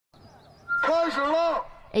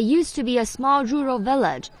It used to be a small rural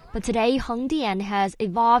village, but today Hengdian has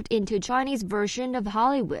evolved into a Chinese version of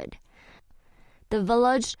Hollywood. The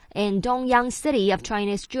village in Dongyang City of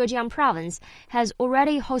China's Zhejiang province has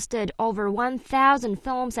already hosted over 1,000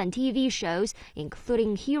 films and TV shows,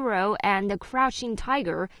 including Hero and The Crouching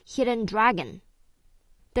Tiger, Hidden Dragon.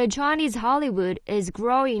 The Chinese Hollywood is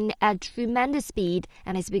growing at tremendous speed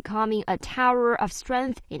and is becoming a tower of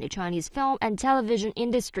strength in the Chinese film and television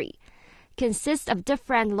industry. Consists of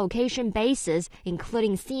different location bases,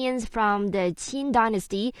 including scenes from the Qin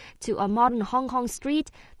dynasty to a modern Hong Kong street.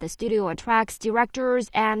 The studio attracts directors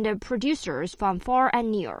and producers from far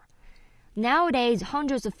and near. Nowadays,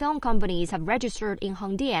 hundreds of film companies have registered in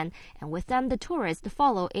Hengdian, and with them the tourists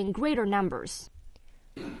follow in greater numbers.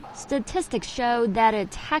 Statistics show that the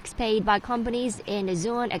tax paid by companies in the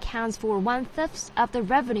zone accounts for 1/5 of the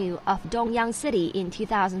revenue of Dongyang City in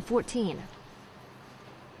 2014.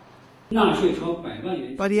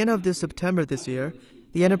 By the end of this September this year,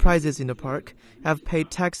 the enterprises in the park have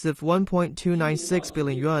paid tax of 1.296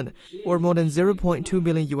 billion yuan, or more than $0.2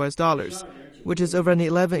 billion, which is over an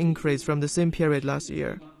 11% increase from the same period last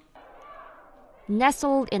year.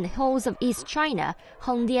 Nestled in the hills of East China,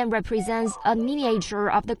 Hengdian represents a miniature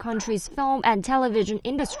of the country's film and television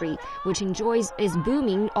industry, which enjoys its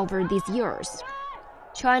booming over these years.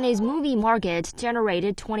 China's movie market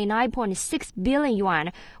generated 29.6 billion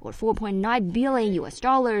yuan, or $4.9 billion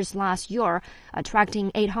last year,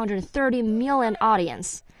 attracting 830 million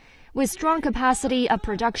audience. With strong capacity of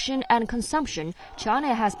production and consumption,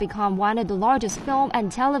 China has become one of the largest film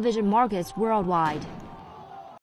and television markets worldwide.